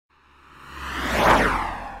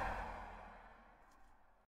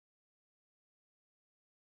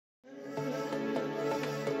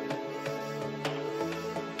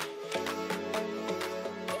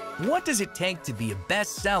What does it take to be a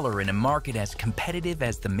bestseller in a market as competitive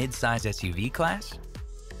as the midsize SUV class?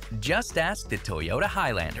 Just ask the Toyota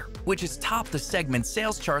Highlander, which has topped the segment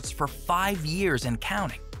sales charts for 5 years and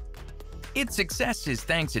counting. Its success is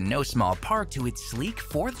thanks in no small part to its sleek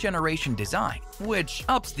 4th-generation design, which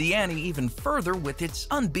ups the ante even further with its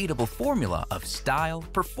unbeatable formula of style,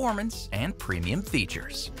 performance, and premium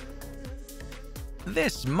features.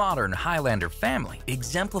 This modern Highlander family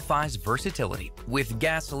exemplifies versatility with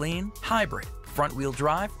gasoline, hybrid, front-wheel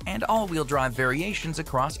drive, and all-wheel drive variations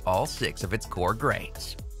across all 6 of its core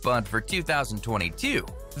grades. But for 2022,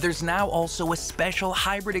 there's now also a special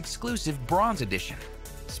hybrid exclusive Bronze Edition,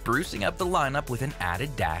 sprucing up the lineup with an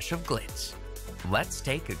added dash of glitz. Let's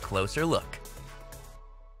take a closer look.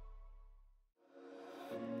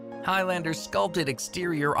 Highlander's sculpted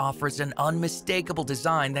exterior offers an unmistakable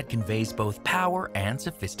design that conveys both power and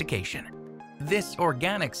sophistication. This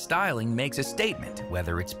organic styling makes a statement,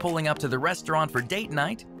 whether it's pulling up to the restaurant for date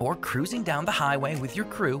night or cruising down the highway with your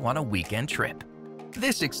crew on a weekend trip.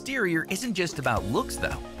 This exterior isn't just about looks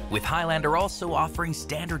though, with Highlander also offering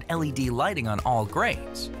standard LED lighting on all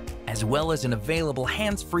grades, as well as an available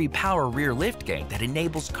hands-free power rear liftgate that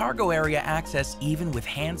enables cargo area access even with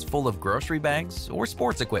hands full of grocery bags or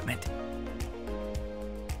sports equipment.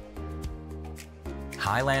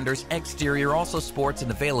 Highlander's exterior also sports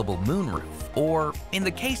an available moonroof, or, in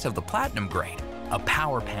the case of the Platinum grade, a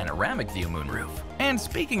power panoramic view moonroof. And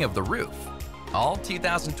speaking of the roof, all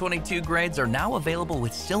 2022 grades are now available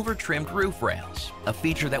with silver-trimmed roof rails, a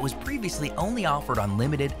feature that was previously only offered on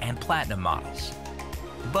limited and Platinum models.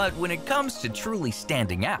 But when it comes to truly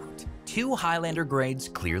standing out, 2 Highlander grades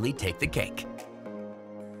clearly take the cake.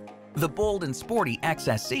 The bold and sporty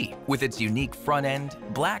XSE, with its unique front end,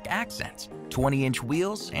 black accents, 20-inch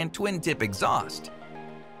wheels, and twin-tip exhaust.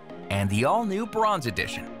 And the all-new Bronze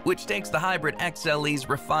Edition, which takes the hybrid XLE's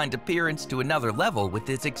refined appearance to another level with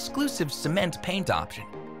its exclusive cement paint option.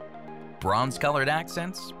 Bronze-colored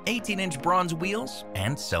accents, 18-inch bronze wheels,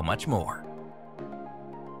 and so much more.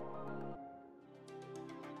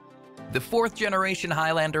 The 4th-generation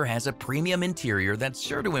Highlander has a premium interior that's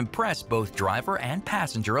sure to impress both driver and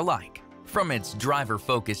passenger alike. From its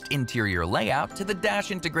driver-focused interior layout to the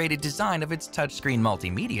dash-integrated design of its touchscreen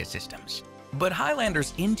multimedia systems. But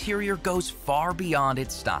Highlander's interior goes far beyond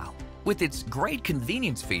its style, with its great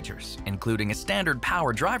convenience features, including a standard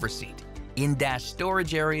power driver's seat, in-dash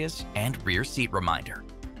storage areas, and rear seat reminder.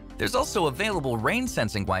 There's also available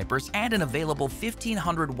rain-sensing wipers and an available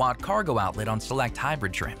 1500-watt cargo outlet on select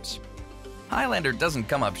hybrid trims. Highlander doesn't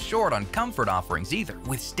come up short on comfort offerings either,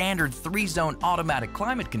 with standard 3-zone automatic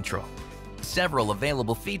climate control, several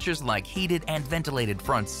available features like heated and ventilated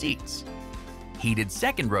front seats, heated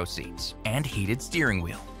second-row seats, and heated steering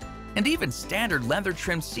wheel, and even standard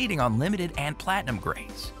leather-trimmed seating on limited and Platinum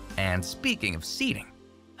grades. And speaking of seating,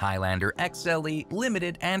 Highlander XLE,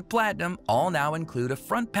 Limited, and Platinum all now include a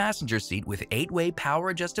front passenger seat with 8-way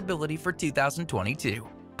power adjustability for 2022.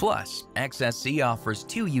 Plus, XSE offers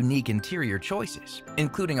 2 unique interior choices,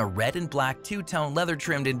 including a red and black 2-tone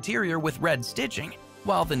leather-trimmed interior with red stitching,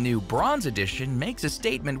 while the new Bronze Edition makes a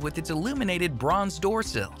statement with its illuminated bronze door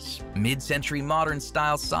sills, mid-century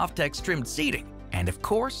modern-style Softex trimmed seating, and of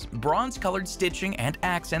course, bronze-colored stitching and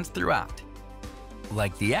accents throughout.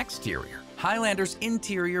 Like the exterior, Highlander's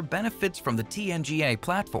interior benefits from the TNGA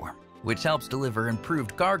platform, which helps deliver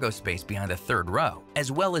improved cargo space behind the 3rd row,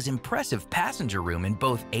 as well as impressive passenger room in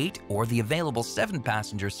both 8 or the available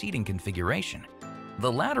 7-passenger seating configuration,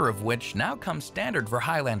 the latter of which now comes standard for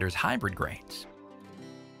Highlander's hybrid grades.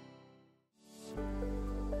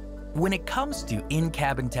 When it comes to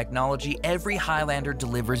in-cabin technology, every Highlander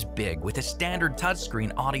delivers big with a standard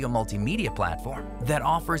touchscreen audio multimedia platform that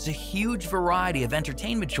offers a huge variety of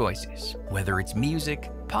entertainment choices, whether it's music,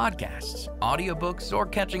 podcasts, audiobooks, or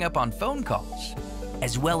catching up on phone calls,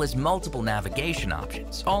 as well as multiple navigation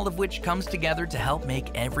options, all of which comes together to help make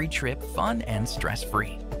every trip fun and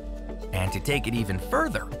stress-free. And to take it even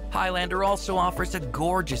further, Highlander also offers a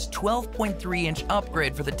gorgeous 12.3-inch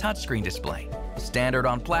upgrade for the touchscreen display, standard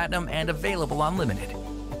on Platinum and available on Limited.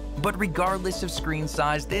 But regardless of screen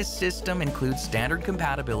size, this system includes standard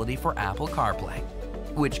compatibility for Apple CarPlay,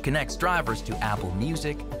 which connects drivers to Apple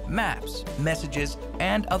Music, Maps, Messages,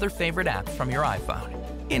 and other favorite apps from your iPhone.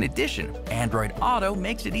 In addition, Android Auto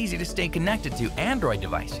makes it easy to stay connected to Android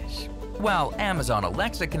devices, while Amazon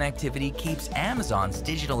Alexa connectivity keeps Amazon's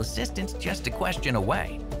digital assistant just a question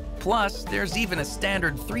away. Plus, there's even a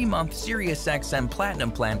standard 3-month SiriusXM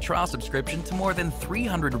Platinum Plan trial subscription to more than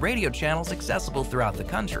 300 radio channels accessible throughout the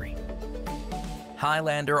country.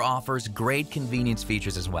 Highlander offers great convenience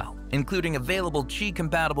features as well, including available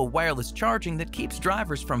Qi-compatible wireless charging that keeps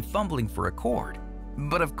drivers from fumbling for a cord.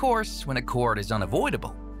 But of course, when a cord is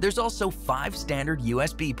unavoidable, there's also 5 standard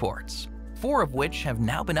USB ports, 4 of which have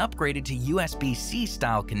now been upgraded to USB-C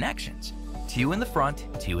style connections, 2 in the front,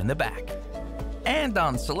 2 in the back. And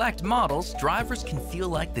on select models, drivers can feel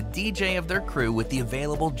like the DJ of their crew with the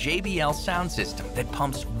available JBL sound system that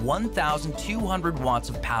pumps 1,200 watts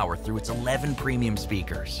of power through its 11 premium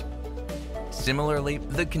speakers. Similarly,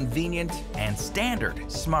 the convenient and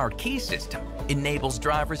standard smart key system enables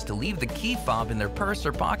drivers to leave the key fob in their purse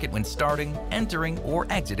or pocket when starting, entering, or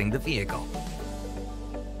exiting the vehicle.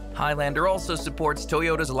 Highlander also supports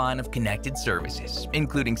Toyota's line of connected services,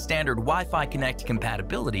 including standard Wi-Fi Connect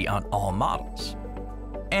compatibility on all models,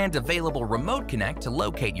 and available Remote Connect to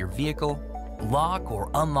locate your vehicle, lock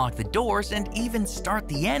or unlock the doors, and even start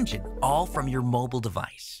the engine, all from your mobile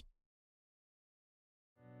device.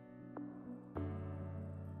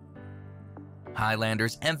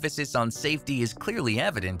 Highlander's emphasis on safety is clearly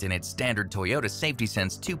evident in its standard Toyota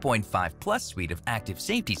SafetySense 2.5 Plus suite of active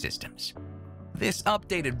safety systems. This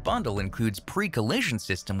updated bundle includes pre-collision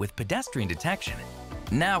system with pedestrian detection,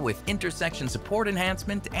 now with intersection support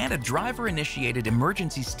enhancement and a driver-initiated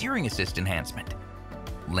emergency steering assist enhancement,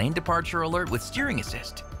 lane departure alert with steering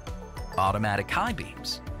assist, automatic high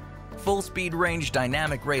beams, full speed range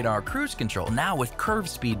dynamic radar cruise control now with curve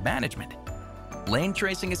speed management, lane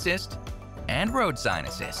tracing assist, and road sign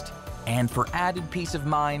assist. And for added peace of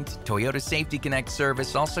mind, Toyota Safety Connect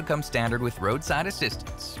service also comes standard with roadside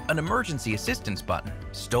assistance, an emergency assistance button,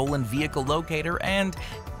 stolen vehicle locator, and,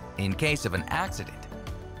 in case of an accident,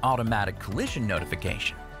 automatic collision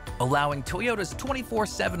notification, allowing Toyota's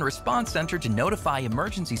 24/7 response center to notify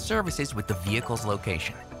emergency services with the vehicle's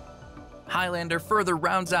location. Highlander further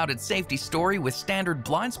rounds out its safety story with standard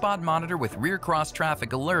blind spot monitor with rear cross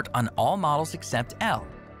traffic alert on all models except L,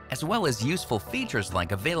 as well as useful features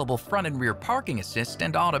like available front and rear parking assist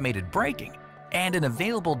and automated braking, and an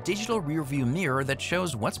available digital rearview mirror that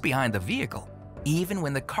shows what's behind the vehicle, even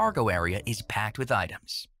when the cargo area is packed with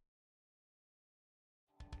items.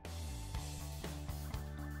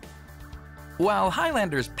 While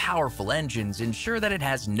Highlander's powerful engines ensure that it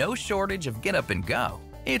has no shortage of get up and go,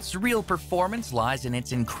 its real performance lies in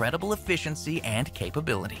its incredible efficiency and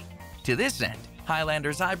capability. To this end,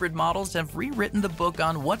 Highlander's hybrid models have rewritten the book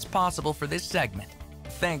on what's possible for this segment,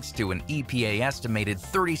 thanks to an EPA-estimated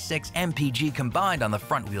 36 mpg combined on the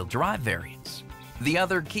front-wheel drive variants. The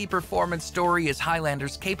other key performance story is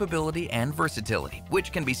Highlander's capability and versatility,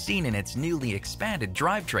 which can be seen in its newly expanded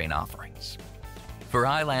drivetrain offerings. For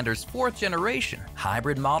Highlander's 4th generation,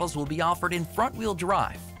 hybrid models will be offered in front-wheel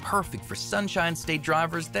drive, perfect for Sunshine State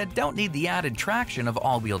drivers that don't need the added traction of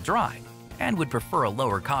all-wheel drive and would prefer a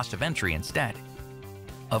lower cost of entry instead.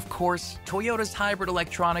 Of course, Toyota's hybrid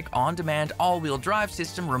electronic on-demand all-wheel drive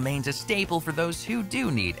system remains a staple for those who do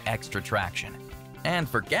need extra traction. And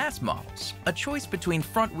for gas models, a choice between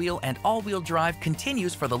front-wheel and all-wheel drive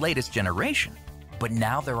continues for the latest generation. But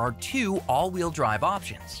now there are 2 all-wheel drive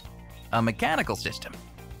options: a mechanical system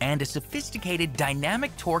and a sophisticated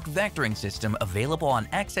dynamic torque vectoring system available on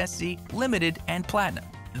XSC, Limited, and Platinum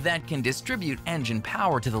that can distribute engine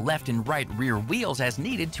power to the left and right rear wheels as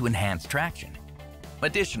needed to enhance traction.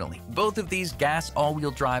 Additionally, both of these gas all-wheel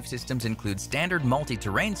drive systems include standard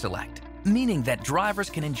multi-terrain select, meaning that drivers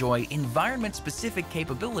can enjoy environment-specific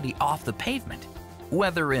capability off the pavement,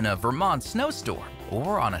 whether in a Vermont snowstorm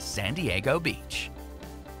or on a San Diego beach.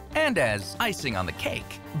 And as icing on the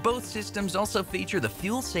cake, both systems also feature the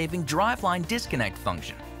fuel-saving driveline disconnect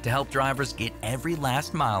function to help drivers get every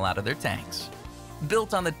last mile out of their tanks.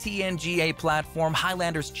 Built on the TNGA platform,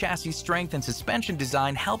 Highlander's chassis strength and suspension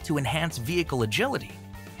design help to enhance vehicle agility,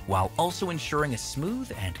 while also ensuring a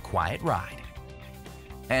smooth and quiet ride.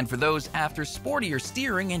 And for those after sportier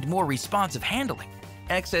steering and more responsive handling,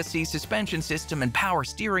 XSC suspension system and power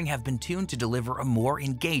steering have been tuned to deliver a more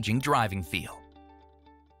engaging driving feel.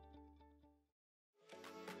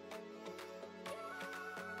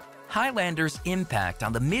 Highlander's impact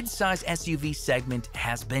on the mid-size SUV segment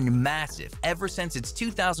has been massive ever since its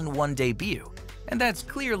 2001 debut, and that's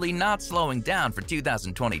clearly not slowing down for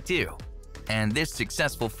 2022. And this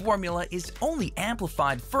successful formula is only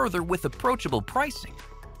amplified further with approachable pricing,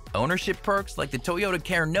 ownership perks like the Toyota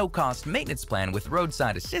Care no-cost maintenance plan with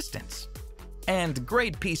roadside assistance, and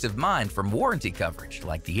great peace of mind from warranty coverage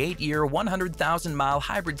like the 8-year 100,000-mile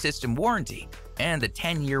hybrid system warranty and the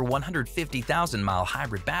 10-year 150,000-mile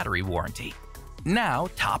hybrid battery warranty. Now,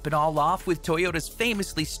 top it all off with Toyota's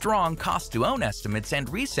famously strong cost-to-own estimates and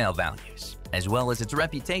resale values, as well as its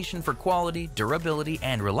reputation for quality, durability,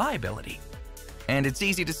 and reliability. And it's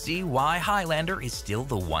easy to see why Highlander is still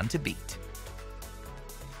the one to beat.